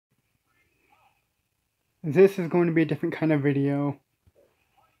This is going to be a different kind of video.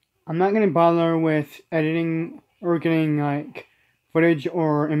 I'm not going to bother with editing or getting like footage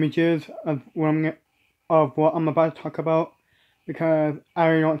or images of what I'm about to talk about because I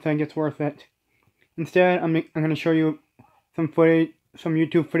really don't think it's worth it. Instead, I'm going to show you some footage, some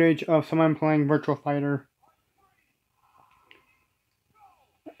YouTube footage of someone playing Virtua Fighter.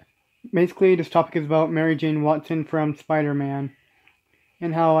 Basically, this topic is about Mary Jane Watson from Spider-Man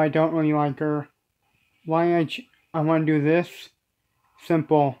and how I don't really like her. Why I want to do this?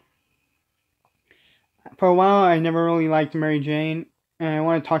 Simple. For a while, I never really liked Mary Jane, and I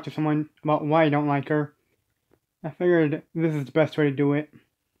want to talk to someone about why I don't like her. I figured this is the best way to do it.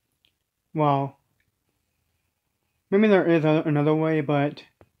 Well, maybe there is another way, but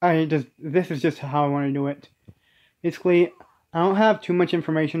this is just how I want to do it. Basically, I don't have too much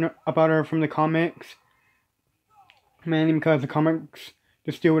information about her from the comics, mainly because the comics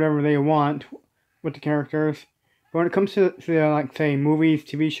just do whatever they want with the characters. But when it comes to like, say, movies,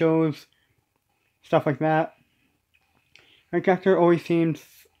 TV shows, stuff like that, her character always seems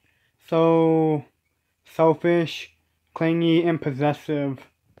so selfish, clingy, and possessive.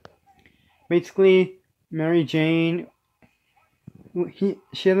 Basically, Mary Jane, she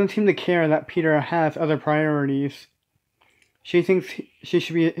doesn't seem to care that Peter has other priorities. She thinks she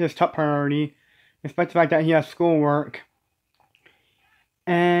should be his top priority, despite the fact that he has schoolwork,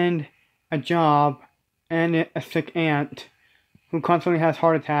 and a job, and a sick aunt, who constantly has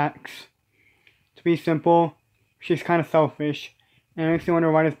heart attacks. To be simple, she's kind of selfish, and it makes me wonder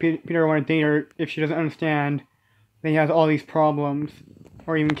why does Peter want to date her if she doesn't understand that he has all these problems,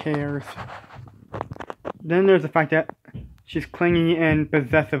 or even cares. Then there's the fact that she's clingy and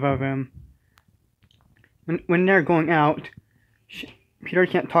possessive of him. When they're going out, Peter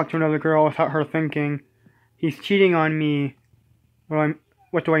can't talk to another girl without her thinking, he's cheating on me.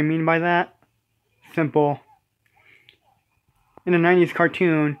 What do I mean by that? Simple. In a 90s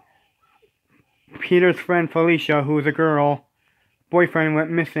cartoon, Peter's friend Felicia, who is a girl, boyfriend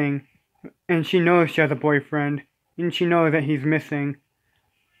went missing, and she knows she has a boyfriend, and she knows that he's missing.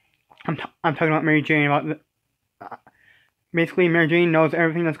 I'm talking about Mary Jane. Basically, Mary Jane knows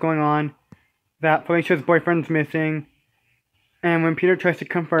everything that's going on, that Felicia's boyfriend's missing, and when Peter tries to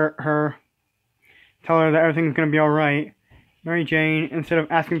comfort her, tell her that everything's gonna be alright, Mary Jane, instead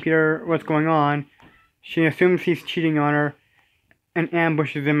of asking Peter what's going on, she assumes he's cheating on her, and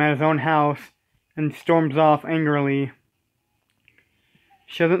ambushes him at his own house, and storms off angrily.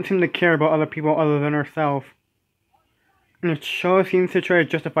 She doesn't seem to care about other people other than herself. And the show seems to try to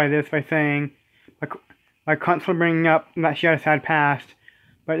justify this by saying, by constantly bringing up that she has a sad past,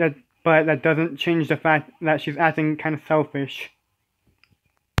 but that doesn't change the fact that she's acting kind of selfish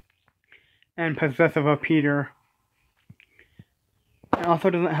and possessive of Peter. It also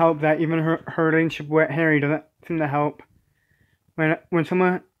doesn't help that even her relationship with Harry doesn't seem to help. When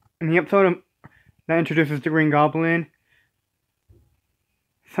someone in the episode that introduces the Green Goblin,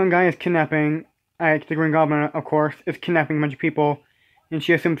 some guy is kidnapping, the Green Goblin, of course, is kidnapping a bunch of people, and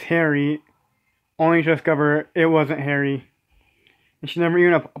she assumes Harry, only to discover it wasn't Harry. And she never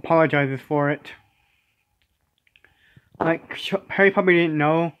even apologizes for it. Like, Harry probably didn't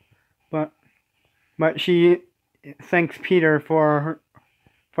know, but she thanks Peter for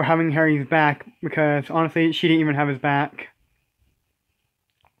having Harry's back, because honestly, she didn't even have his back.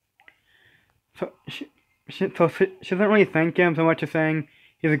 So she doesn't really thank him so much as saying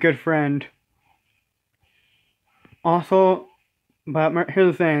he's a good friend. Also, but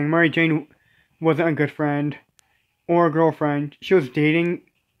here's the thing, Mary Jane wasn't a good friend or a girlfriend. She was dating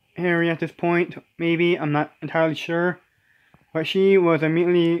Harry at this point, maybe, I'm not entirely sure. But she was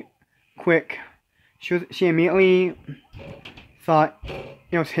immediately quick. She immediately thought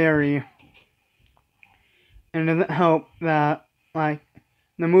it was Harry. And it doesn't help that, like,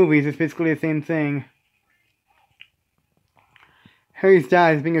 in the movies, it's basically the same thing. Harry's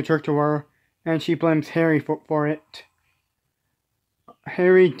dad is being a jerk to her, and she blames Harry for it.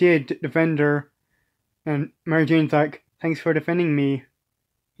 Harry did defend her, and Mary Jane's like, thanks for defending me.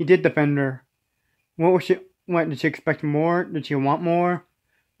 He did defend her. What did she expect more? Did she want more?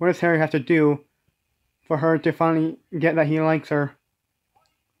 What does Harry have to do for her to finally get that he likes her?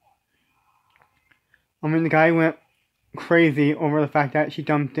 I mean, the guy went crazy over the fact that she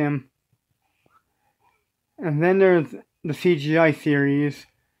dumped him. And then there's the CGI series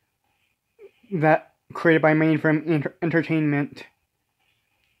that created by Mainframe Entertainment.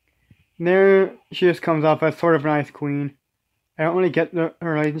 There, she just comes off as sort of an ice queen. I don't really get her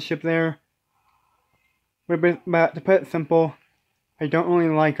relationship there. But to put it simple, I don't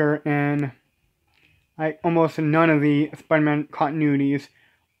really like her in almost none of the Spider-Man continuities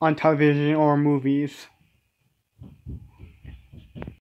on television or movies.